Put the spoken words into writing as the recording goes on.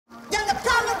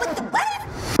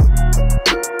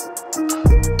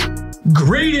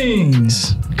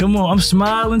Greetings. Come on, I'm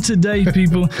smiling today,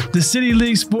 people. The City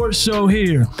League Sports Show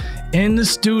here in the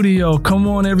studio. Come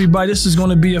on, everybody. This is going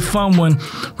to be a fun one.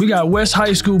 We got West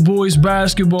High School boys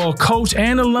basketball coach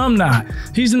and alumni.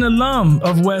 He's an alum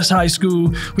of West High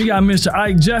School. We got Mr.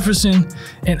 Ike Jefferson,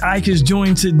 and Ike is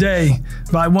joined today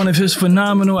by one of his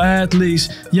phenomenal athletes,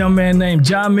 young man named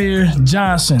Jahmere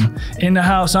Johnson. In the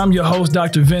house, I'm your host,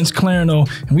 Dr. Vince Clarino,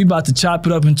 and we about to chop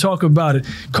it up and talk about it.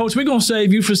 Coach, we're going to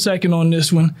save you for a second on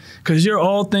this one because you're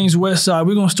all things West Side.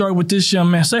 We're going to start with this young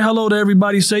man. Say hello to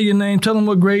everybody. Say your name. Tell them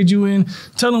what grade you in.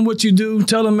 Tell them what you do.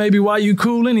 Tell them maybe why you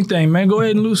cool. Anything, man. Go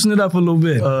ahead and loosen it up a little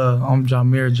bit. I'm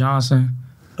Jahmere Johnson.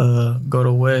 Go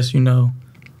to West,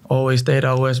 always stayed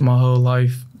out West my whole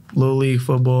life. Little league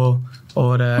football,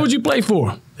 all that. Who'd you play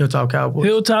for? Hilltop Cowboys.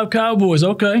 Hilltop Cowboys,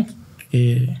 okay.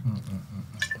 Yeah.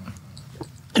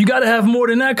 You got to have more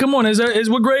than that. Come on. Is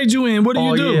what grade you in? What do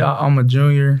you do? Yeah, I'm a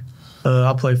junior.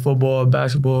 I play football,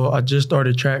 basketball. I just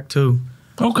started track too.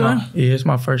 Okay. It's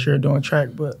my first year doing track,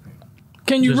 but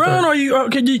can you run, or you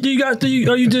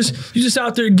just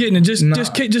out there getting it,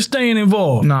 just staying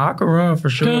involved? Nah, I can run for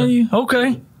sure. Can you?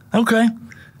 Okay.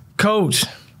 Coach.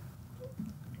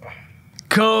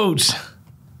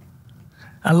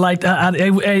 I like that.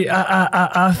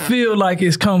 I feel like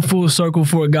it's come full circle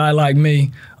for a guy like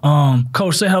me.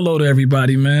 Coach, say hello to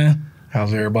everybody, man.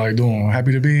 How's everybody doing?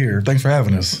 Happy to be here. Thanks for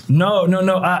having us. No.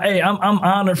 I'm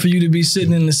honored for you to be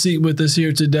sitting in the seat with us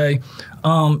here today.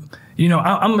 I'm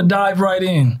gonna dive right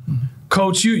in.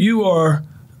 Coach, you are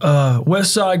a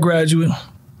West Side graduate.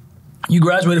 You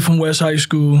graduated from West High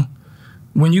School.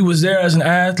 When you was there as an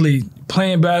athlete,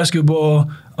 playing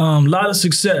basketball, a lot of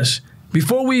success.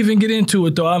 Before we even get into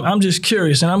it, though, I'm just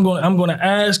curious, and I'm going to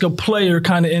ask a player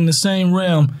kind of in the same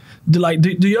realm. Do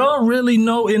y'all really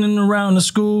know in and around the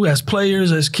school, as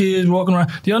players, as kids walking around,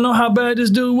 do y'all know how bad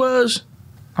this dude was?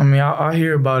 I mean, I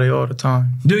hear about it all the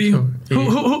time. Do you? Sure. Yeah.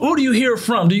 Who do you hear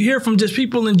from? Do you hear from just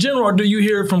people in general, or do you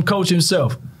hear from Coach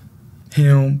himself?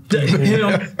 Him.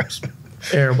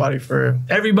 Everybody, for real.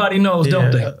 Everybody knows,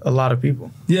 don't they? A lot of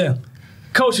people. Yeah.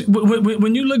 Coach,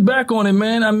 when you look back on it,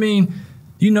 man, I mean,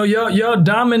 y'all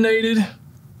dominated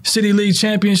City League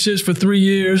championships for 3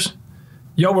 years.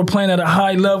 Y'all were playing at a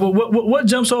high level. What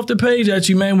jumps off the page at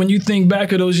you, man, when you think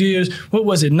back of those years? What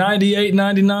was it, 98,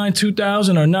 99,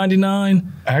 2000, or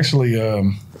 99? Actually,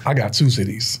 I got 2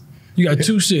 cities. You got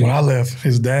 2 cities. When I left,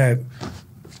 his dad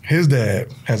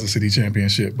has a city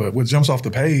championship. But what jumps off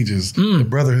the page is the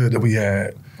brotherhood that we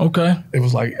had. Okay. It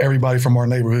was like everybody from our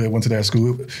neighborhood went to that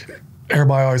school.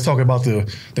 Everybody always talking about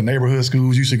the neighborhood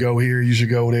schools. You should go here, you should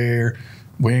go there.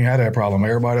 We ain't had that problem.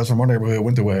 Everybody else from our neighborhood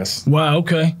went to West. Wow,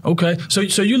 okay.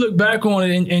 So you look back on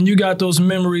it and you got those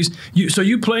memories. So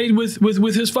you played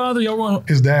with his father? Y'all were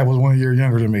His dad was 1 year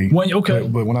younger than me. Okay.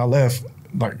 But when I left,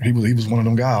 like he was one of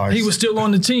them guys. He was still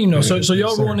on the team though. Yeah, so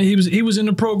y'all were on he was in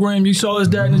the program. You saw his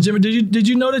dad in the gym. Did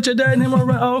you know that your dad and him were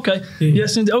around? Oh, okay. Yeah.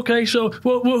 Yes, indeed. Okay. So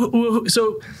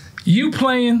so you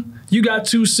playing, you got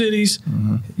 2 cities.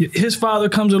 His father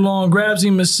comes along, grabs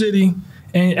him a city,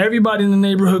 and everybody in the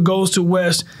neighborhood goes to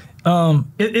West.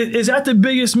 Is that the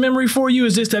biggest memory for you?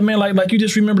 Is this that, man, like you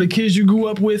just remember the kids you grew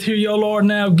up with? Here y'all are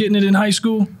now getting it in high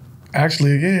school?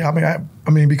 Actually, yeah. I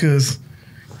mean, because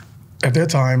at that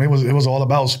time it was all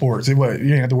about sports. You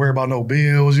ain't have to worry about no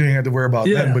bills. You ain't have to worry about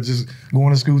nothing but just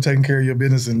going to school, taking care of your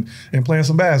business, and playing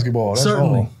some basketball. That's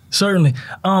all. Certainly.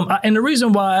 And the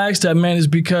reason why I asked that, man, is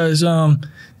because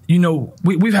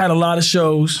we've had a lot of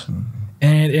shows.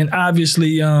 And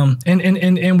obviously,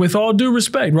 and with all due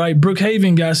respect, right,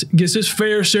 Brookhaven gets his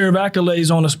fair share of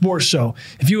accolades on a sports show.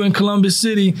 If you in Columbus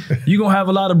City, you're going to have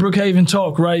a lot of Brookhaven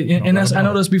talk, right? And I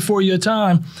know that's before your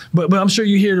time, but I'm sure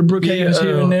you hear the Brookhavens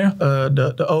here and there.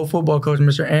 The old football coach,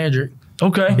 Mr. Andrick.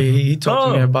 Okay. He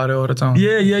talks to me about it all the time.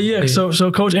 Yeah.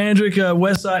 So Coach Andrick,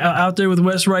 West Side, out there with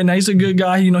West right now, he's a good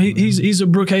guy. He's a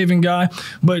Brookhaven guy.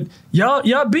 But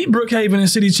y'all beat Brookhaven in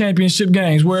city championship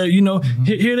games where,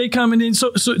 here they coming in.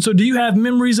 So do you have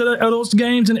memories of those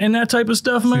games and that type of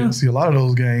stuff, man? See, a lot of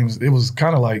those games, it was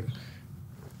kind of like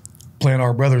playing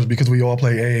our brothers because we all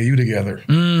play AAU together.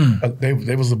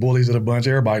 They was the bullies of the bunch.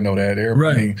 Everybody know that.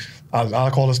 Right. I mean,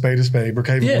 I'll call a spade a spade.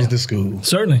 Brookhaven was the school.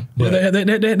 Certainly. But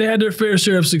they had their fair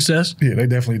share of success. Yeah, they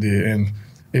definitely did. And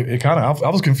it kind of, I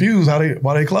was confused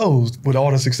why they closed with all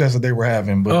the success that they were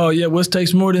having. But West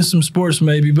takes more than some sports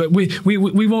maybe. But we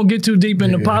won't get too deep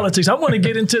into politics. I want to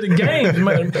get into the games,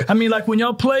 man. I mean, like when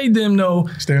y'all played them though.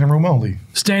 Standing room only.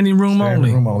 Standing room only.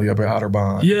 Standing room only up at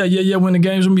Otterbein. Yeah. When the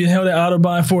games will be held at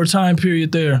Otterbein for a time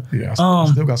period there. Yeah, I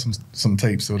still got some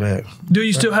tapes of that. Do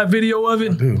you still have video of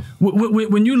it? I do.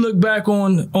 When you look back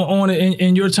on it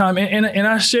in your time, and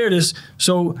I share this,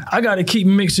 so I got to keep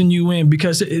mixing you in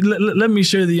because let me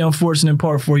share the unfortunate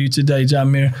part for you today,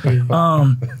 Jahmere.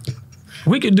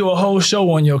 We could do a whole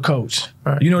show on your coach.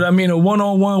 Right. You know what I mean? A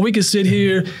one-on-one. We could sit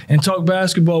here and talk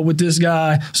basketball with this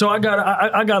guy. So I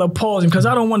gotta pause him because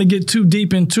I don't want to get too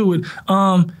deep into it.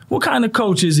 What kind of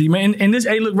coach is he, man? And this,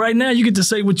 hey, look, right now you get to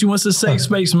say what you want to say,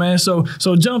 space, man. So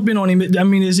jump in on him. I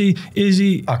mean, is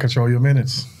he? I control your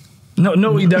minutes.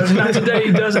 No, he doesn't. Not today.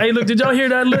 He does. Hey, look, did y'all hear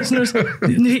that, listeners?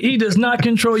 He does not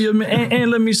control your. And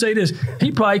let me say this: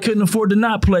 he probably couldn't afford to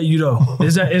not play you, though.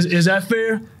 Is that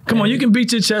fair? Come on, you can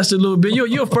beat your chest a little bit.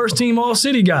 You're a first team All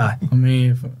City guy. I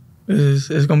mean,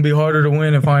 it's gonna be harder to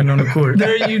win if I ain't on the court.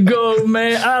 There you go,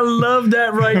 man. I love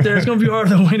that right there. It's gonna be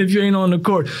harder to win if you ain't on the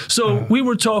court. So we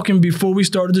were talking before we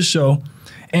started the show.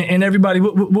 And everybody,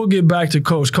 we'll get back to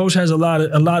Coach. Coach has a lot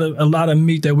of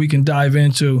meat that we can dive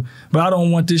into, but I don't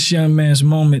want this young man's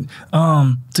moment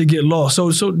to get lost.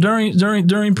 So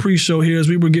during pre-show here, as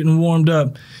we were getting warmed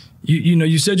up,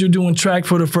 you said you're doing track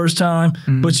for the first time,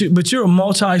 but you're a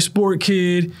multi-sport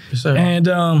kid, yes, sir. And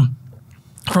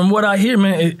from what I hear,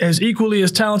 man, as equally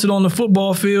as talented on the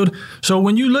football field. So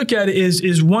when you look at it,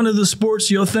 is one of the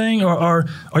sports your thing, or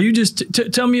are you just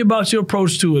tell me about your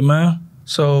approach to it, man?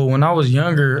 So when I was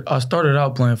younger, I started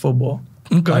out playing football.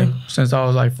 Okay. Since I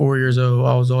was like 4 years old,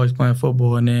 I was always playing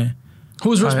football. And then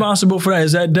who's responsible for that?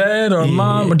 Is that dad or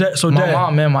mom or dad? So my dad.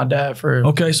 Mom and my dad for real.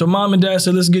 Okay, so mom and dad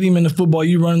said, let's get him into football.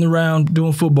 You running around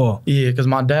doing football. Yeah, because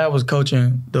my dad was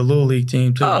coaching the Little League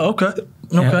team too. Oh, okay.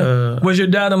 Okay. Was your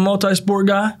dad a multi-sport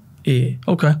guy? Yeah.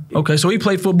 Okay. So he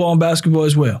played football and basketball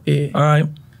as well. Yeah. All right.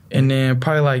 And then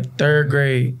probably like third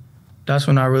grade, that's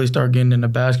when I really started getting into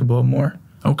basketball more.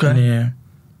 Okay. And then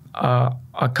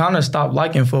I kind of stopped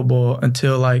liking football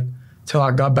until I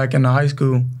got back into high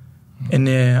school. And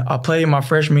then I played my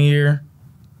freshman year.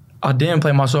 I didn't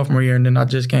play my sophomore year, and then I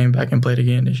just came back and played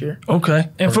again this year. Okay.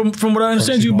 And from what I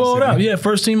understand, you balled out. Yeah,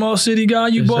 first team All-City guy.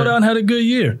 You balled out and had a good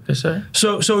year. Yes, sir.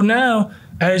 So now,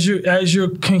 as you're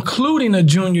concluding a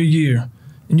junior year,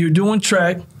 and you're doing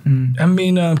track, I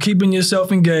mean, keeping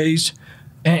yourself engaged,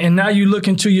 and now you look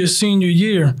into your senior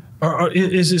year. Or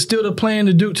is it still the plan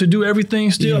to do everything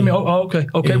still? Yeah. I mean, okay.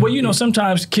 Yeah. Well,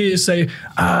 sometimes kids say,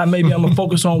 maybe I'm gonna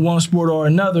focus on one sport or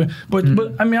another. But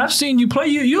I mean, I've seen you play.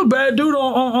 You're a bad dude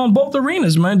on both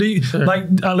arenas, man. Do you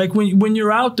like when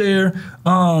you're out there?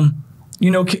 Are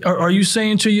you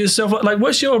saying to yourself like,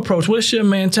 what's your approach? What's your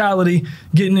mentality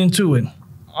getting into it?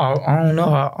 I don't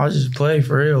know. I just play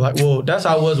for real. That's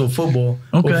how I was with football.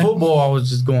 Okay. With football, I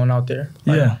was just going out there.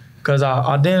 Because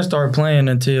I didn't start playing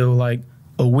until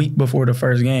a week before the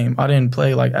first game. I didn't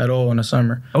play at all in the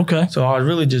summer. Okay. So I was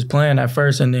really just playing at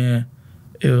first, and then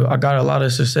I got a lot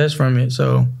of success from it.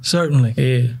 So certainly,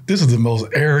 yeah. This is the most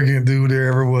arrogant dude there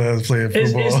ever was playing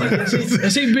football.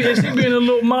 Is he being a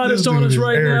little modest on us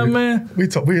right now, man? We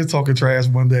were talking trash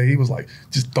one day. He was like,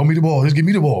 "Just throw me the ball. Just give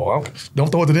me the ball.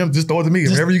 Don't throw it to them. Just throw it to me.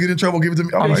 If ever you get in trouble, give it to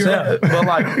me."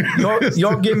 But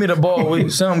y'all give me the ball.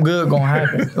 Something good gonna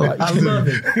happen. I love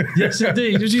it. Yes,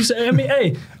 indeed. Did you say? I mean,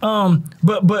 hey,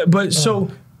 but so.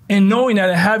 And knowing that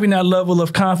and having that level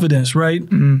of confidence, right?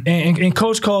 Mm-hmm. And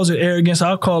coach calls it arrogance.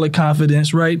 I'll call it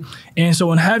confidence, right? And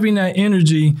so in having that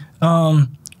energy, do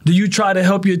you try to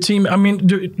help your team? I mean,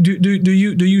 do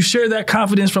you share that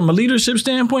confidence from a leadership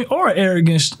standpoint or an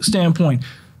arrogance standpoint?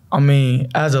 I mean,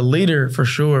 as a leader for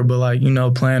sure, but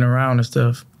playing around and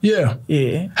stuff. Yeah.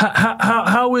 Yeah.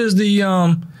 How is the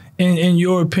in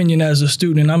your opinion as a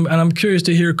student? And I'm curious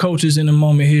to hear coaches in a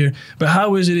moment here, but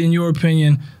how is it in your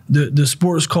opinion the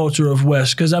sports culture of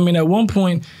West? Because I mean, at one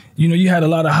point, you had a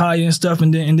lot of high end stuff,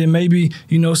 and then maybe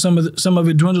some of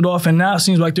it dwindled off, and now it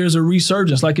seems like there's a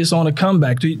resurgence, like it's on a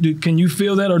comeback. Can you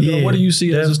feel that, or what do you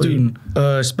see definitely. As a student?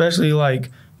 Especially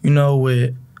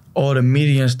with all the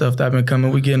media and stuff that have been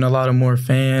coming, we getting a lot of more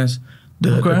fans.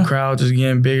 The crowd is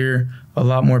getting bigger. A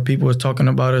lot more people is talking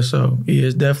about it, so he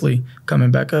is definitely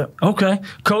coming back up. Okay.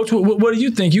 Coach, what do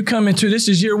you think? You come into, this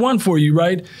is year one for you,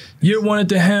 right? Year one at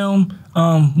the helm.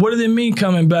 What does it mean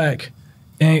coming back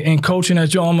and coaching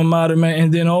at your alma mater, man,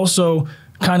 and then also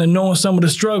kind of knowing some of the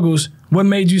struggles? What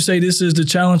made you say this is the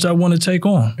challenge I want to take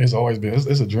on? It's always been.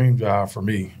 It's a dream job for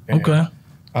me. Okay.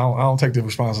 I don't take the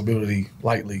responsibility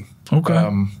lightly. Okay.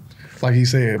 Like he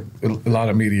said, a lot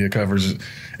of media covers,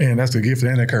 and that's a gift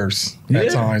and a curse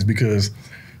at times, because,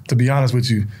 to be honest with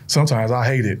you, sometimes I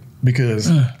hate it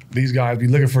because these guys be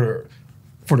looking for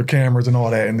the cameras and all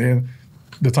that, and then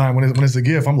the time when it's a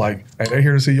gift, I'm like, hey, they're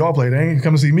here to see y'all play. They ain't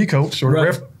come to see me coach or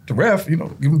the ref. You know,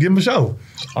 give them a show.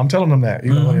 I'm telling them that.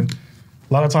 You know, and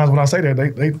a lot of times when I say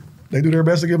that, they do their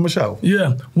best to give them a show.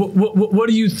 Yeah. What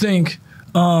do you think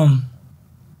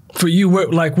for you?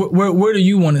 Where do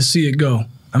you want to see it go?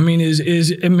 I mean,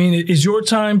 is your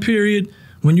time period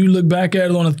when you look back at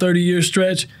it on a 30-year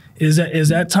stretch? Is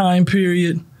that time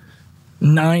period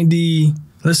 90?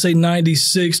 Let's say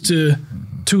 96 to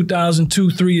 2002,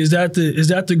 3. Is that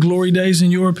the glory days in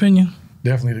your opinion?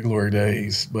 Definitely the glory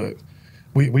days, but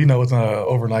we know it's not an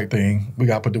overnight thing. We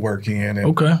got to put the work in.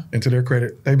 And to their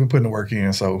credit, they've been putting the work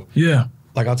in. So yeah,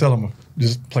 like I tell them,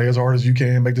 just play as hard as you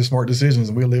can, make the smart decisions,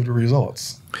 and we'll live the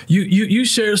results. You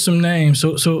share some names,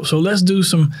 so let's do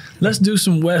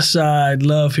some West Side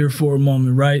love here for a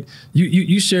moment, right?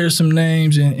 You share some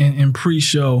names in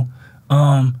pre-show,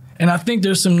 and I think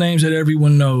there's some names that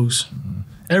everyone knows.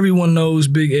 Everyone knows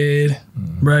Big Ed,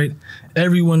 right?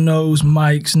 Everyone knows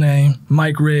Mike's name,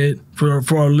 Mike Red, for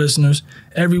our listeners.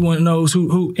 Everyone knows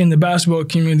who in the basketball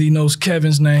community knows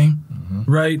Kevin's name,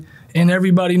 right? And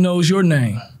everybody knows your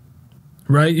name,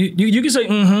 right? You can say,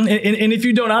 and if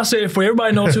you don't, I'll say it for you.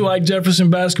 Everybody knows who like Jefferson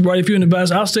basketball. If you're in the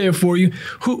basketball, I'll say it for you.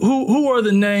 Who are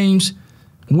the names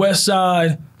West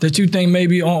Side that you think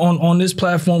maybe on this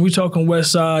platform? We're talking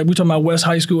West Side. We're talking about West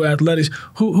High School athletics.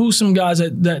 Who's some guys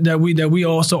that we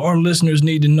also, our listeners,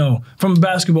 need to know from a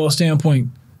basketball standpoint?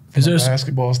 From a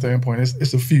basketball standpoint,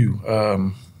 it's a few.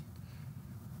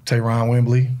 Tayron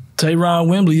Wembley. Tayron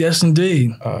Wembley, yes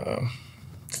indeed.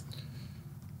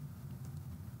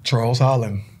 Charles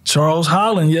Holland. Charles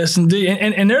Holland, yes indeed.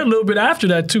 And they're a little bit after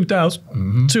that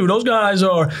 2002. Those guys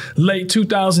are late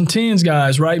 2010s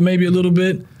guys, right? Maybe a little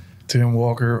bit. Tim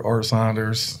Walker, Art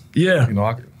Saunders. Yeah. You know,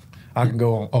 I can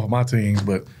go off of my teams,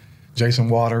 but Jason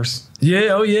Waters. Yeah,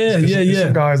 oh yeah, it's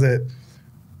some guys that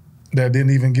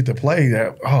didn't even get to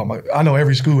play I know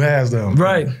every school has them.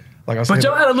 Right. Like I said, but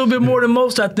y'all had a little bit more than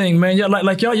most, I think, man. Y'all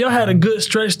y'all had a good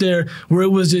stretch there where it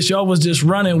was just y'all was just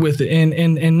running with it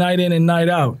and night in and night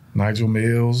out. Nigel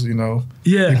Mills, you know.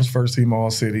 Yeah. He was first team All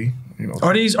City. You know,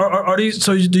 are these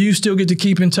so do you still get to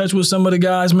keep in touch with some of the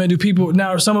guys, man? Do people now,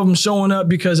 are some of them showing up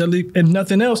because at least, if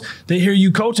nothing else, they hear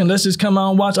you coaching, let's just come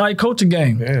out and watch I coach a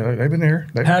game? Yeah, they've been there.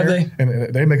 Have they?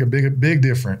 And they make a big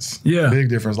difference. Yeah. Big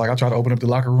difference. Like I try to open up the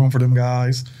locker room for them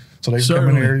guys so they can come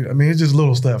in there. I mean, it's just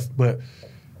little stuff, but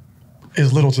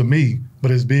it's little to me,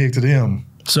 but it's big to them.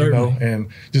 Certainly. You know? And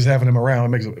just having them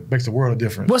around makes a world of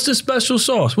difference. What's the special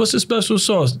sauce?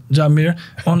 Jahmere,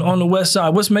 on the West Side?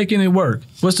 What's making it work?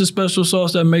 What's the special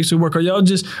sauce that makes it work? Are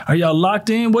y'all locked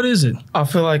in? What is it? I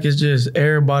feel like it's just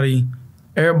everybody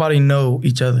know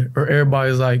each other, or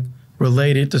everybody's like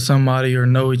related to somebody or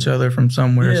know each other from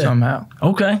somewhere somehow.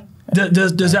 Okay.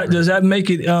 Does that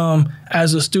make it,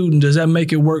 as a student, does that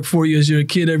make it work for you as you're a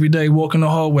kid every day walking the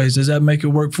hallways? Does that make it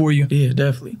work for you? Yeah,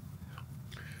 definitely.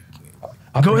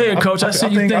 Go ahead, Coach. I see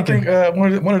you thinking. I think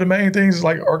one of the main things is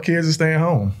like our kids are staying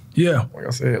home. Yeah. Like I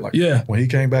said, when he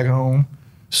came back home,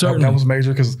 certainly that was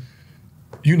major because,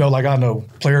 you know, like I know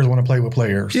players want to play with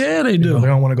players. Yeah, they do. You know, they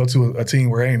don't want to go to a team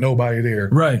where ain't nobody there.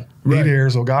 Right. Be there,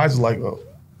 so guys are like,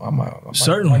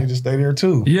 certainly. I need to stay there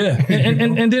too. Yeah,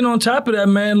 and then on top of that,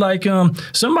 man, like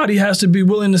somebody has to be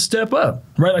willing to step up,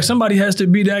 right? Like somebody has to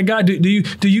be that guy. Do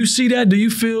you see that? Do you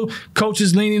feel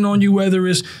coaches leaning on you? Whether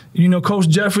it's Coach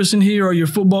Jefferson here or your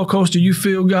football coach, do you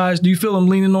feel them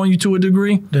leaning on you to a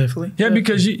degree? Definitely. Yeah,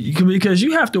 because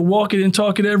you have to walk it and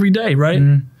talk it every day, right?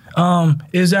 Mm-hmm.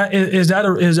 Is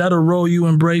that a role you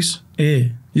embrace?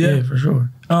 Yeah, for sure.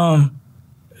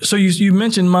 So you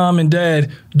mentioned mom and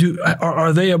dad.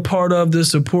 Are they a part of the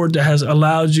support that has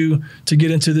allowed you to get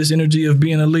into this energy of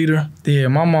being a leader? Yeah,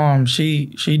 my mom, she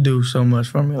do so much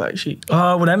for me. Like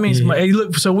Oh, well, that means, hey,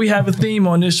 look. So we have a theme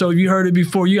on this show. If you heard it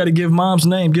before, you got to give mom's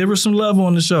name. Give her some love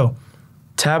on the show.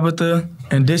 Tabitha,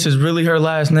 and this is really her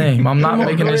last name. I'm not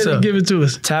making this up. Give it to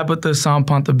us. Tabitha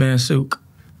Sampantabansuk.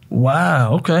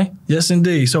 Wow. Okay. Yes,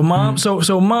 indeed. So, mom.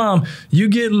 So, mom, you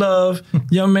get love.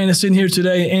 Young man is sitting here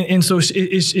today, and so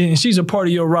she's a part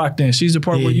of your rock. Then she's a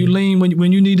part where you lean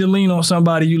when you need to lean on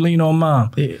somebody. You lean on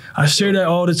mom. Yeah. I share that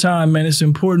all the time, man. It's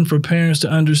important for parents to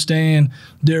understand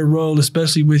their role,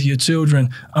 especially with your children.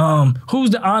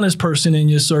 Who's the honest person in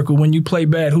your circle when you play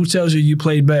bad? Who tells you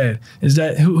played bad? Is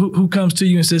that who comes to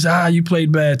you and says, you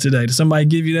played bad today? Does somebody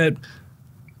give you that?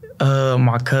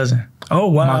 My cousin. Oh,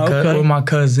 wow. Okay. Or my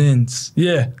cousins.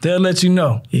 Yeah, they'll let you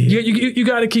know. Yeah. You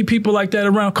got to keep people like that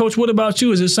around. Coach, what about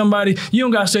you? Is there somebody, you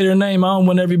don't got to say their name. I don't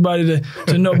want everybody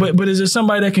to know, but is there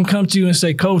somebody that can come to you and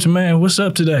say, Coach, man, what's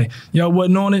up today? Y'all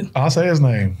wasn't on it? I'll say his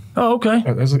name. Oh, okay.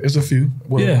 It's a few.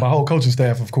 Well, my whole coaching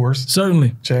staff, of course.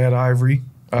 Certainly. Chad Ivory.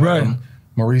 Right.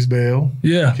 Maurice Bell.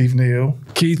 Yeah. Keith Neal.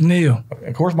 Keith Neal.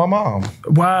 Of course, my mom.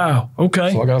 Wow.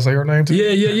 Okay. So I gotta say her name too.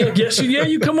 Yeah. Yes. Yeah.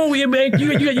 You come on here, man.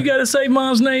 You gotta say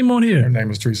mom's name on here. Her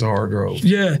name is Teresa Hargrove.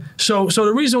 Yeah. So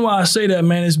the reason why I say that,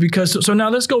 man, is because so now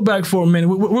let's go back for a minute.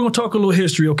 We're gonna talk a little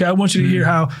history, okay? I want you to hear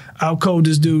how cold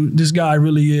this guy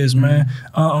really is, man.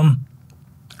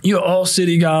 You're an all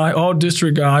city guy, all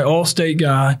district guy, all state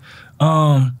guy.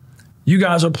 You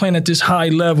guys are playing at this high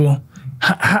level.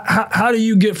 How do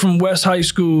you get from West High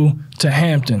School to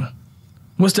Hampton?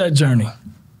 What's that journey?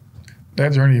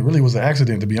 That journey really was an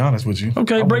accident, to be honest with you.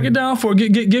 Okay, break it down for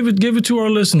give it to our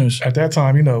listeners. At that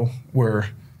time, where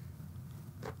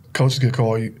coaches could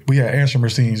call you, we had answering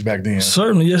machines back then.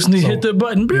 Certainly, yes. And hit the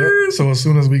button. Yeah, so as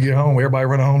soon as we get home, everybody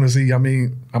running home to see. I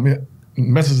mean,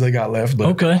 messages they got left. But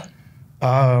okay.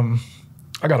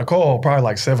 I got a call probably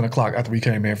like 7 o'clock after we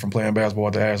came in from playing basketball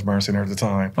at the Ashburn Center at the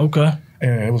time. Okay.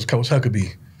 And it was Coach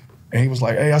Huckabee. And he was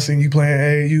like, hey, I seen you playing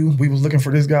AAU. We was looking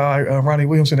for this guy, Ronnie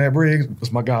Williamson at Briggs.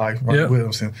 That's my guy, Ronnie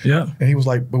Williamson. Yeah. And he was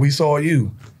like, but we saw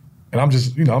you. And I'm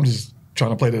just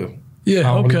trying to play the I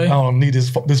don't need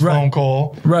this phone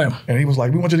call. Right. And he was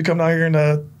like, we want you to come down here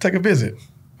and take a visit.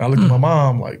 I looked at my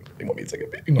mom like, they want me to take a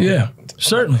visit. Yeah,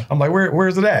 certainly. I'm like, where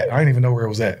is it at? I didn't even know where it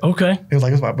was at. Okay. He was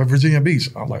like, it's by Virginia Beach.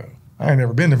 I'm like, I ain't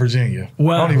never been to Virginia.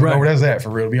 Wow, I don't even know where that's at, for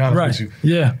real, to be honest with you.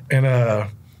 Yeah. And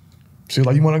she was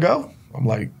like, you want to go? I'm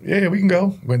like, yeah, we can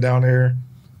go. Went down there.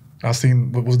 I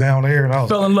seen what was down there, and I was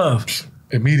fell in love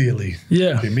immediately.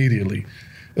 Yeah, immediately.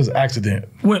 It was an accident.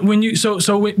 When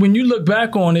you look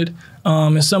back on it,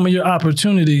 and some of your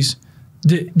opportunities,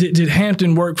 did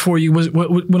Hampton work for you?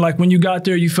 When you got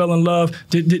there, you fell in love?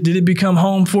 Did it become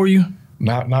home for you?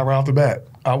 Not right off the bat.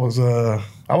 I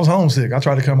was homesick. I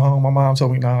tried to come home. My mom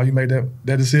told me, "No, you made that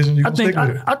decision. You can stick with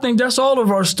it." I think that's all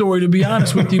of our story, to be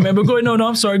honest with you, man. But go ahead. No,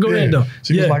 I'm sorry. Go ahead, though.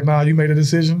 She was like, "Nah, you made a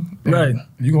decision. Right.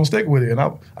 You gonna stick with it." And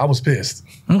I was pissed.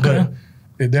 Okay. But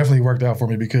it definitely worked out for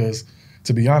me because,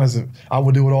 to be honest, I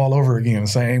would do it all over again the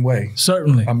same way.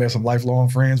 Certainly. I met some lifelong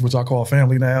friends, which I call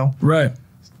family now. Right.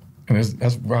 And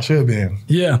that's where I should have been.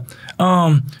 Yeah.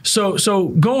 So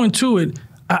going to it,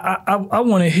 I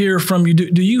want to hear from you.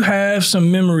 Do you have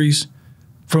some memories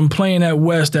from playing at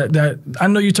West that I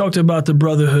know you talked about the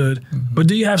brotherhood, but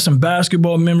do you have some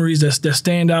basketball memories that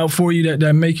stand out for you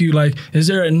that make you like, is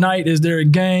there a night, is there a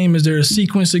game, is there a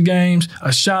sequence of games,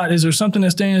 a shot, is there something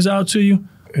that stands out to you?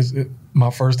 My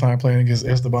first time playing against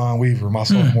Esteban Weaver, my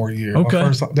sophomore year.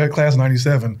 Okay. That class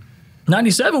 97.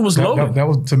 97 was loaded. That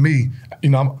was, to me,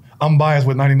 I'm biased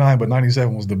with 99, but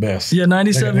 97 was the best. Yeah,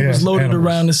 97 was loaded animals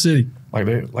around the city.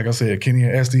 Like I said, Kenny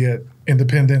and Esty at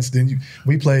Independence. Then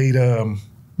we played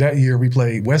that year. We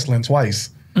played Westland twice,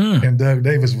 and Doug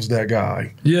Davis was that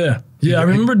guy. Yeah, I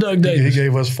remember Doug Davis. He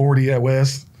gave us 40 at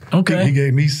West. Okay, he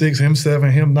gave me 6, him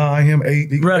 7, him 9, him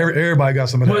 8. Right. Everybody got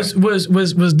some of that.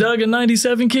 Was Doug a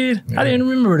 97 kid? Yeah. I didn't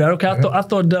remember that. Okay, I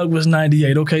thought Doug was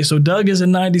 98. Okay, so Doug is a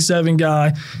 97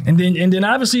 guy, and then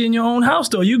obviously in your own house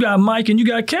though, you got Mike and you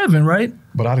got Kevin, right?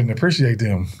 But I didn't appreciate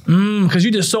them because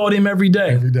you just saw them every day.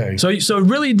 Every day. So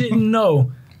really didn't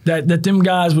know that them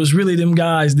guys was really them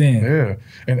guys then. Yeah,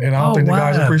 and I don't think the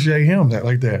guys appreciate him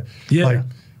like that. Yeah. Like,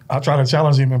 I try to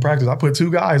challenge him in practice. I put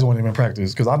 2 guys on him in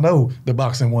practice because I know the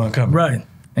boxing one coming. Right,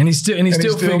 and he still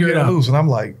figure it out. Loose, and I'm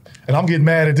like, and I'm getting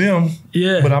mad at them.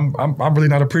 Yeah, but I'm really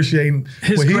not appreciating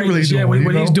what he really doing.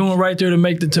 What he's doing right there to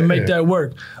make that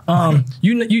work.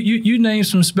 You named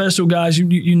some special guys.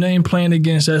 You named playing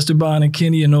against Esteban and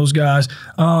Kenny and those guys.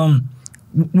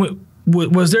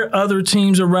 Was there other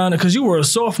teams around it? Because you were a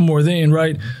sophomore then,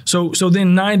 right? So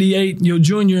then 98, your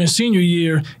junior and senior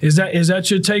year, is that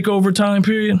your takeover time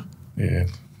period? Yeah,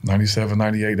 97,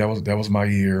 98, that was my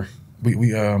year.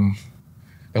 We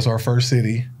that's our first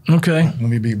city. Okay. When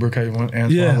we beat Brookhaven,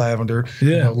 Antoine Lavender.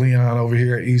 Yeah. Leon over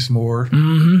here at Eastmoor.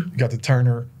 Mm-hmm. You got the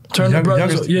Turner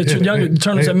brothers.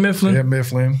 Turners at Mifflin. Yeah,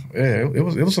 Mifflin. Yeah, it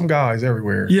was some guys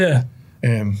everywhere. Yeah.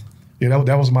 And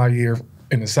that was my year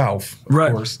in the South,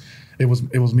 of course. It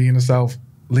was me in the South,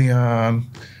 Leon.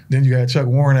 Then you got Chuck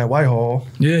Warren at Whitehall.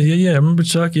 Yeah. I remember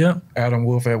Chuck. Yeah. Adam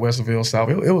Wolf at Westerville South.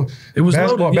 It was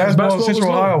basketball. Basketball in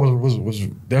Central Ohio was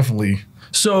definitely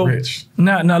rich.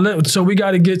 Now so we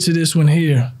got to get to this one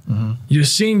here. Mm-hmm. Your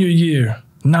senior year,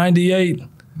 98,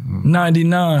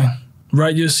 99.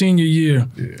 Right, your senior year,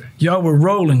 y'all were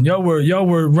rolling. Y'all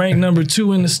were ranked number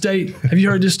 2 in the state. Have you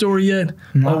heard this story yet?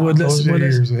 No,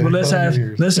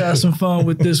 let's have some fun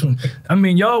with this one. I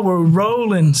mean, y'all were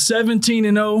rolling,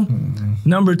 17-0,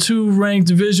 number 2 ranked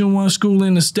Division I school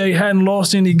in the state. Hadn't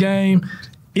lost any game.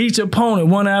 each opponent,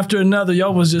 one after another,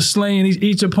 y'all was just slaying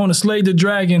each opponent, slayed the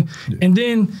dragon, and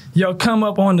then y'all come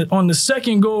up on the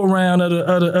second go around of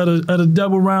the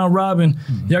double round robin.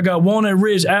 Y'all got Walnut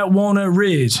Ridge at Walnut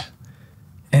Ridge,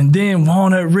 and then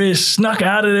Walnut Ridge snuck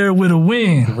out of there with a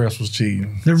win. The rest was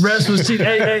cheating. The rest was cheating.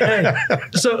 Hey.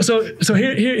 So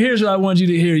here's what I want you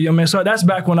to hear, young man. So that's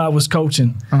back when I was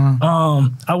coaching.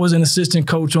 I was an assistant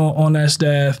coach on that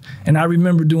staff, and I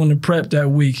remember doing the prep that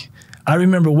week. I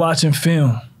remember watching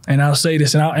film, and I'll say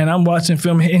this, and I'm watching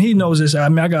film, and he knows this. I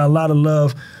mean, I got a lot of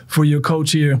love for your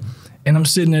coach here, and I'm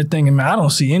sitting there thinking, man, I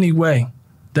don't see any way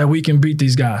that we can beat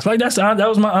these guys. Like that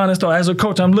was my honest thought. As a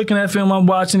coach, I'm looking at film, I'm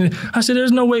watching it. I said,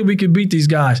 there's no way we could beat these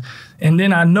guys. And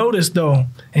then I noticed though,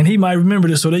 and he might remember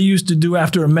this, so they used to do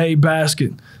after a made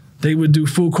basket, they would do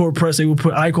full court press. They would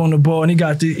put Ike on the ball, and he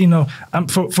got the,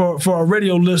 for our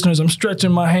radio listeners, I'm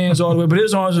stretching my hands all the way, but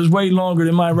his arms was way longer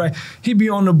than mine, right? He'd be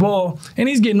on the ball, and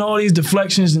he's getting all these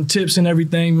deflections and tips and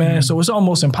everything, man. So it's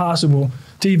almost impossible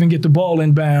to even get the ball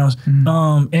in bounds.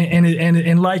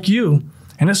 And like you,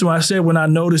 and that's why I said when I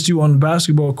noticed you on the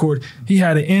basketball court, he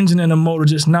had an engine and a motor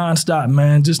just nonstop,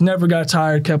 man. Just never got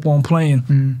tired, kept on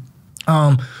playing.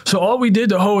 So all we did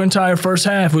the whole entire first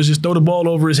half was just throw the ball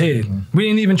over his head. We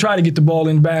didn't even try to get the ball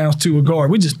in bounds to a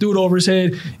guard. We just threw it over his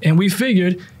head, and we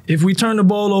figured if we turn the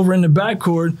ball over in the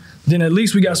backcourt, then at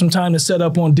least we got some time to set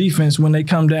up on defense when they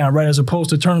come down, right, as opposed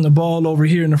to turning the ball over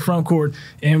here in the front court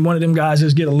and one of them guys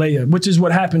just get a layup, which is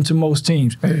what happened to most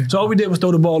teams. So all we did was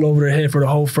throw the ball over their head for the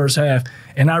whole first half.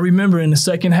 And I remember in the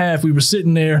second half, we were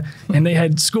sitting there, and they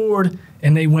had scored,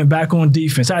 and they went back on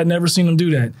defense. I had never seen them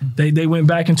do that. They went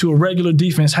back into a regular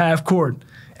defense half court.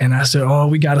 And I said, oh,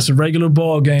 we got us a regular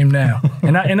ball game now.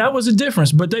 and that was a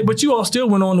difference. But you all still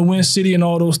went on to win city and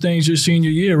all those things your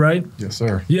senior year, right? Yes,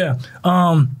 sir. Yeah.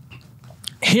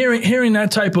 Hearing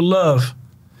that type of love,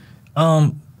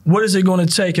 what is it going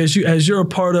to take as you're a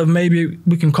part of, maybe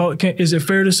we can call it, is it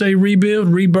fair to say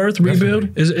rebirth?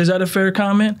 Is that a fair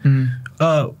comment?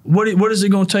 What is it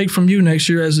going to take from you next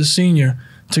year as a senior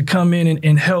to come in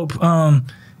and help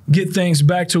get things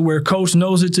back to where coach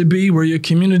knows it to be, where your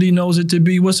community knows it to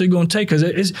be? What's it going to take?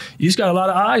 Because you just got a lot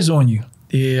of eyes on you.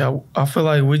 Yeah, I feel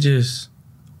like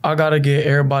I got to get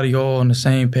everybody all on the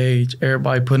same page,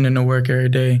 everybody putting in the work every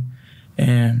day,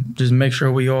 and just make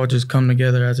sure we all just come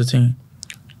together as a team.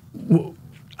 Well,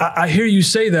 I hear you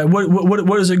say that.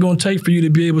 What is it going to take for you to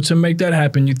be able to make that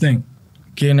happen, you think?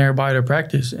 Getting everybody to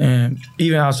practice, and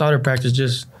even outside of practice,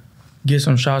 just get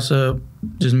some shots up,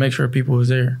 just make sure people is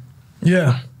there.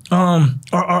 Yeah.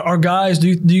 Are guys, do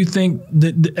you think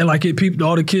that like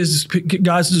all the kids,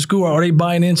 guys at the school, are they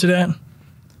buying into that?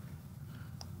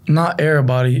 Not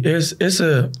everybody. It's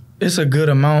a good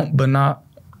amount, but not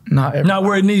everybody. Not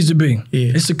where it needs to be.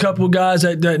 Yeah. It's a couple of guys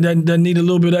that need a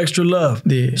little bit extra love.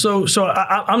 Yeah. So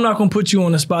I'm not gonna put you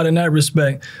on the spot in that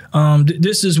respect.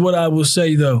 This is what I will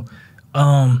say though.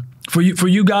 For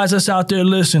you guys that's out there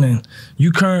listening,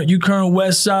 you current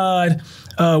West Side,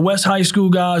 West High School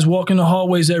guys walking the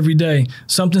hallways every day.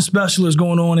 Something special is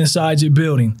going on inside your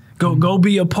building. Go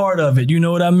be a part of it. You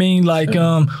know what I mean? Like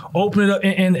open it up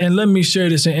and let me share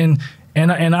this and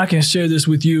I can share this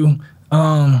with you.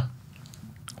 One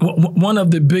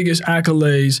of the biggest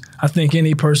accolades I think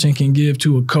any person can give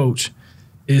to a coach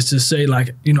is to say,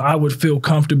 like, I would feel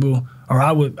comfortable, or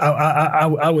I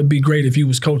would be great if you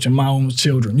was coaching my own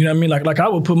children. You know what I mean? Like I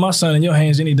would put my son in your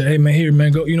hands any day. Hey man, here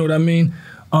man, go. You know what I mean?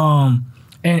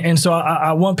 And so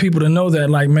I want people to know that,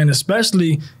 like, man,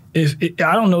 especially if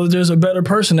I don't know that there's a better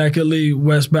person that could lead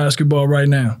West basketball right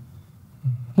now.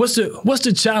 What's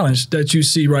the challenge that you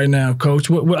see right now, Coach?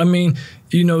 What I mean,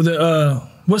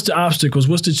 what's the obstacles?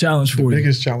 What's the challenge for you? The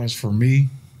biggest challenge for me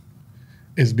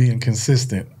is being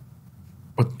consistent.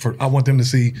 But I want them to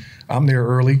see, I'm there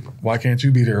early. Why can't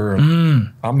you be there early?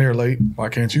 I'm there late. Why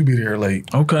can't you be there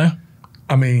late? Okay.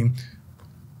 I mean,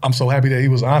 I'm so happy that he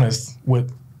was honest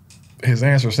with his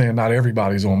answer, saying not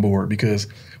everybody's on board, because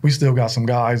we still got some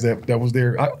guys that was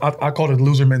there. I call it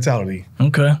loser mentality.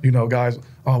 Okay. Guys,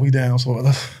 we down, so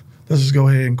let's just go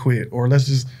ahead and quit, or let's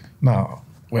just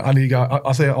Well, I need guys.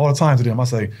 I say it all the time to them. I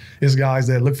say it's guys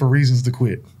that look for reasons to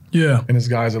quit. Yeah. And it's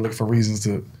guys that look for reasons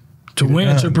to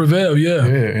win, to prevail. Yeah.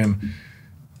 Yeah, and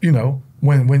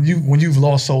when you've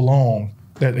lost so long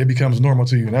that it becomes normal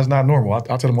to you, and that's not normal. I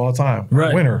tell them all the time, right.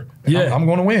 I'm a winner. Yeah. I'm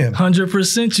going to win.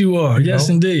 100% you are. Yes,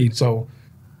 indeed. So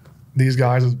these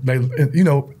guys, you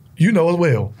know as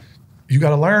well, you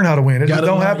got to learn how to win. It just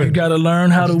don't happen. You got to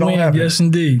learn how to win. Yes,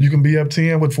 indeed. You can be up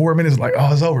 10 with 4 minutes, like,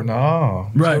 oh, it's over. No.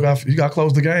 Right. You got to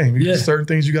close the game. There's certain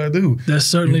things you got to do. That's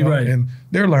certainly right. And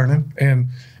they're learning, and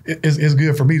it's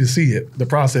good for me to see it, the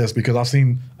process, because I've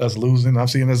seen us losing. I've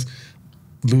seen us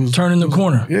turning the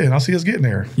corner. Yeah, and I see us getting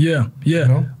there. Yeah. You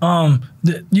know?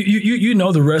 You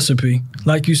know the recipe.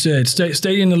 Like you said,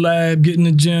 stay in the lab, get in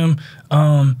the gym.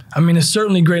 I mean, it's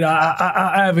certainly great.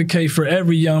 I advocate for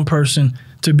every young person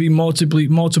to be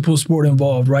multiple sport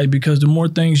involved, right? Because the more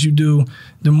things you do,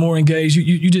 the more engaged.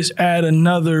 You just add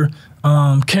another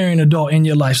caring adult in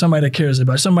your life, somebody that cares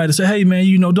about it, somebody to say, hey, man,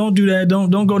 you know, don't do that.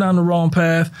 Don't go down the wrong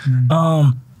path.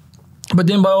 Mm-hmm. But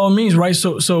then by all means, right,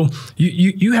 so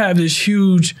you have this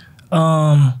huge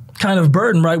kind of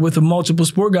burden, right, with a multiple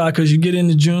sport guy because you get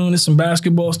into June, there's some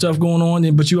basketball stuff going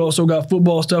on, but you also got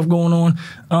football stuff going on.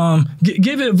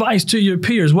 Give advice to your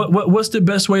peers. What's the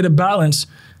best way to balance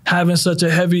having such a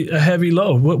heavy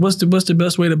load? What's the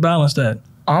best way to balance that?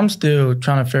 I'm still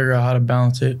trying to figure out how to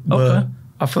balance it, but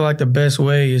I feel like the best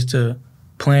way is to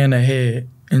plan ahead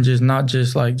and not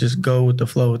just go with the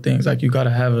flow of things. Like you got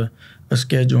to have a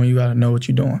schedule and you got to know what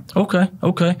you're doing. Okay.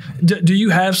 Do you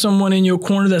have someone in your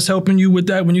corner that's helping you with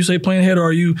that when you say plan ahead, or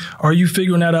are you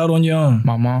figuring that out on your own?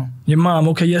 My mom. Your mom.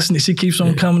 Okay. Yes, she keeps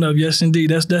on coming up. Yes,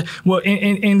 indeed. That's that. Well,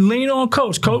 and lean on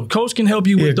coach. Coach can help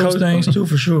you with those things too,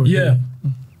 for sure. Yeah.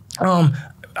 I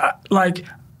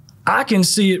can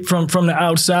see it from the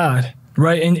outside,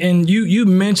 right? And you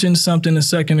mentioned something a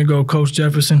second ago, Coach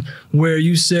Jefferson, where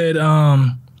you said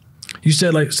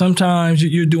like sometimes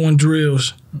you're doing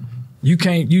drills. You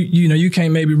can't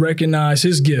maybe recognize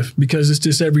his gift because it's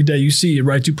just every day you see it,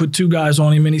 right? You put two guys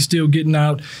on him and he's still getting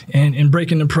out and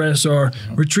breaking the press or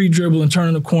retreat dribble and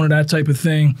turning the corner, that type of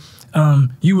thing.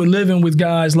 You were living with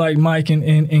guys like Mike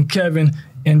and Kevin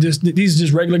and these are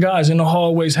just regular guys in the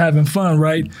hallways having fun,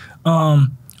 right?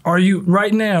 Are you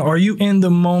in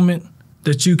the moment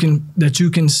that you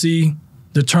can see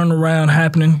the turnaround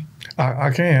happening? I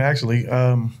can actually,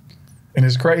 and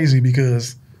it's crazy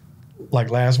because like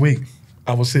last week,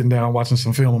 I was sitting down watching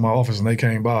some film in my office and they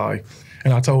came by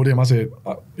and I told them, I said,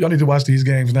 y'all need to watch these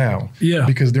games now. Yeah.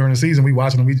 Because during the season, we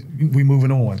watching them, we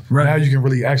moving on. Right. Now you can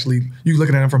really you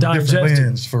looking at them from a different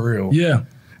lens for real. Yeah.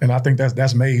 And I think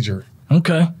that's major.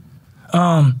 Okay.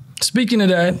 Speaking of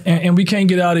that, and we can't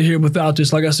get out of here without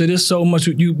this. Like I said, there's so much.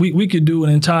 We could do an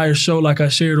entire show like I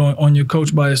shared on your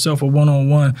Coach by Yourself or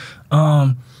one-on-one.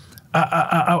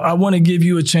 I want to give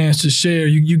you a chance to share.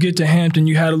 You get to Hampton,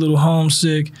 you had a little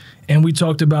homesick, and we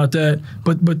talked about that.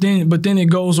 But then it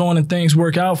goes on and things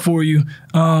work out for you.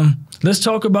 Let's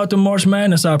talk about the March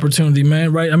Madness opportunity,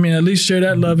 man. Right? I mean, at least share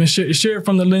that love and share it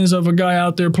from the lens of a guy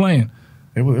out there playing.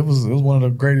 It was one of the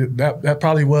greatest. That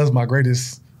probably was my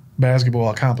greatest basketball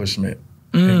accomplishment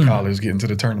in college, getting to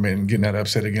the tournament and getting that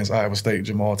upset against Iowa State,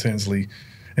 Jamal Tinsley,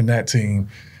 and that team.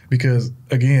 Because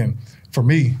again, for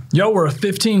me, y'all were a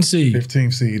 15 seed.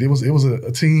 15 seed. It was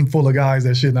a team full of guys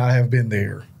that should not have been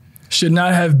there. Should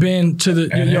not have been to the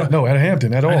at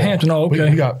Hampton at all. At Hampton, okay.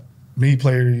 We got me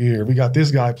player of the year. We got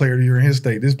this guy player of the year in his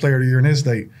state. This player of the year in his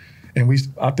state. And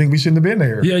I think we shouldn't have been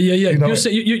there. Yeah. You know?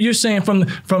 You're saying from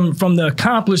the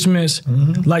accomplishments,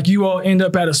 like you all end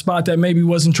up at a spot that maybe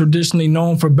wasn't traditionally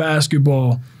known for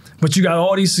basketball, but you got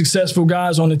all these successful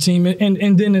guys on the team,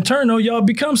 and then in turn, y'all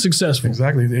become successful.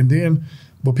 Exactly. And then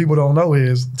what people don't know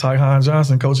is Tyhan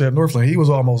Johnson, coach at Northland, he was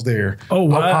almost there. Oh,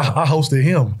 wow. I hosted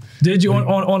him. Did you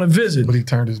on a visit? But he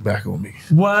turned his back on me.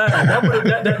 Wow.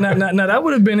 That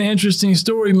would have been an interesting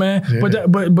story, man. Yeah.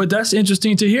 But that's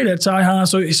interesting to hear that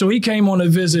Tyhan. So he came on a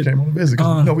visit. It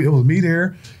was me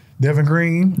there, Devin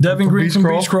Green from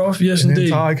Beechcroft. Yes, and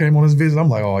indeed. Then Ty came on his visit. I'm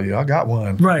like, oh yeah, I got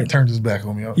one. Right. Turned his back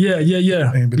on me. Yeah.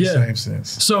 Ain't been the same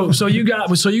since. So you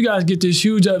guys get this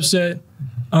huge upset.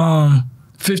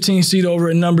 15 seed over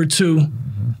at number 2.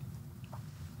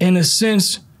 In a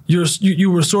sense, you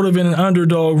were sort of in an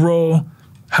underdog role.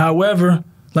 However,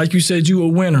 like you said, you a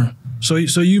winner. So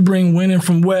you bring winning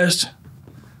from West,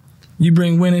 you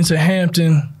bring winning to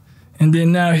Hampton, and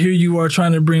then now here you are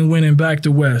trying to bring winning back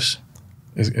to West.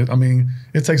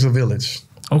 It takes a village.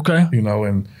 Okay. You know,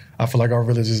 and I feel like our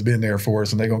village has been there for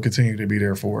us, and they're gonna continue to be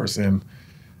there for us. And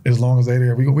as long as they're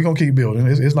there, we're gonna keep building.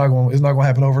 It's not gonna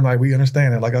happen overnight. We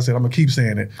understand it. Like I said, I'm gonna keep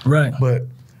saying it. Right. But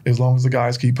as long as the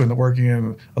guys keep putting the work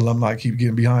in, alumni keep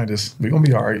getting behind us, we're gonna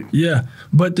be all right. Yeah.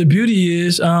 But the beauty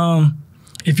is,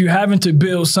 if you're having to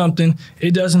build something,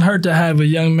 it doesn't hurt to have a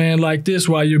young man like this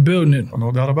while you're building it.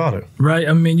 No doubt about it. Right.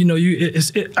 I mean,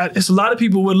 it's a lot of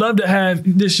people would love to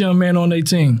have this young man on their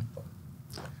team.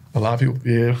 A lot of people,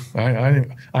 yeah. I ain't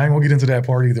gonna get into that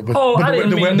part either. But, I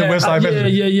didn't mean that. West Side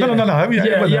Yeah. No.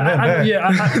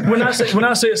 When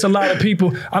I say it's a lot of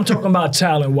people, I'm talking about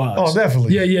talent wise. Oh,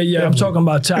 definitely. Yeah. Definitely. I'm talking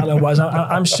about talent wise.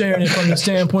 I'm sharing it from the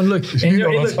standpoint. Look,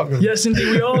 yes,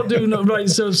 indeed, we all do. Right.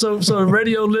 So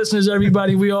radio listeners,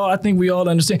 everybody, I think we all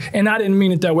understand. And I didn't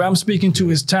mean it that way. I'm speaking to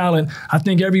his talent. I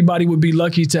think everybody would be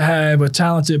lucky to have a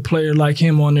talented player like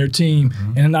him on their team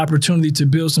and an opportunity to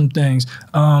build some things.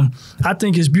 I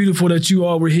think it's beautiful that you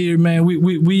all were here, man.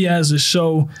 We as a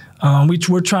show,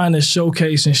 we're trying to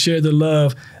showcase and share the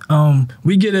love.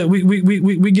 We get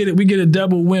a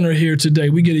double winner here today.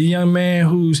 We get a young man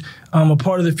who's a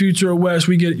part of the future of West.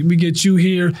 We get you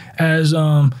here as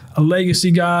a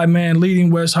legacy guy, man,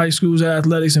 leading West High School's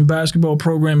athletics and basketball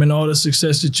program and all the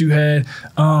success that you had.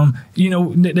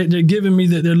 They're giving me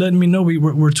that. They're letting me know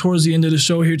we're towards the end of the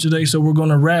show here today, so we're going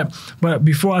to wrap. But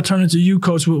before I turn it to you,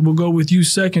 Coach, we'll go with you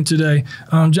second today.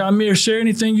 Jahmere, share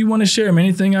anything you want to share, man.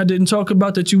 Anything I didn't talk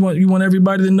about that you want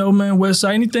everybody to know, man. West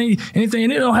Side, anything, and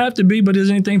it don't have to be, but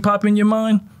does anything pop in your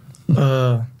mind?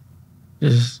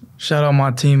 Just shout out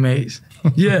my teammates.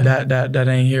 Yeah, that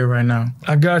ain't here right now.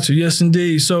 I got you. Yes,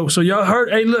 indeed. So y'all heard.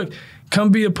 Hey, look,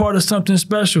 come be a part of something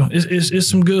special. It's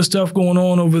some good stuff going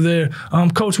on over there.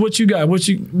 Coach, what you got? What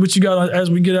you got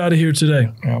as we get out of here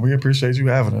today? Yeah, we appreciate you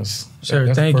having us. Sure,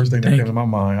 that's thank the first you. thing that came to my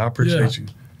mind. I appreciate you.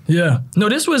 Yeah. No,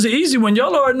 this was an easy one.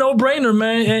 Y'all are a no-brainer,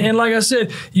 man. And like I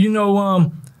said,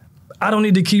 I don't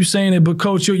need to keep saying it, but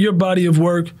Coach, your body of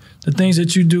work, the things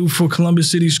that you do for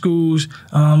Columbus City Schools,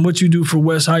 what you do for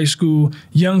West High School,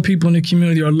 young people in the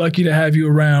community are lucky to have you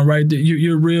around, right?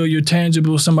 You're real, you're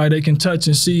tangible, somebody they can touch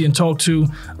and see and talk to.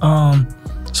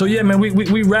 So yeah, man,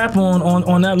 we rap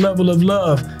on that level of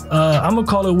love. I'm gonna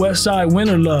call it West Side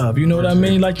winter love. You know what I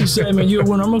mean? Like you said, man, you're a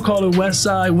winner. I'm gonna call it West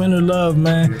Side winter love,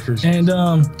 man. And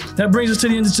that brings us to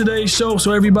the end of today's show.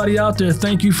 So everybody out there,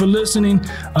 thank you for listening.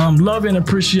 Love and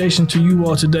appreciation to you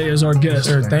all today as our guests.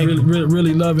 Sure, thank you.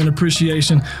 Really love and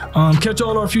appreciation. Catch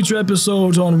all our future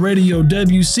episodes on radio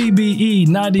WCBE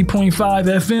 90.5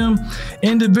 FM.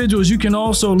 Individuals, you can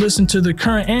also listen to the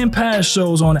current and past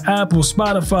shows on Apple,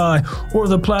 Spotify, or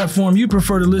the platform you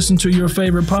prefer to listen to your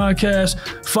favorite podcast.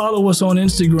 Follow us on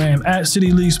Instagram at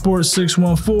City League Sports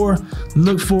 614.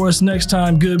 Look for us next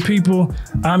time, good people.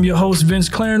 I'm your host, Vince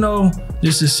Clarno.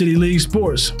 This is City League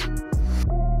Sports.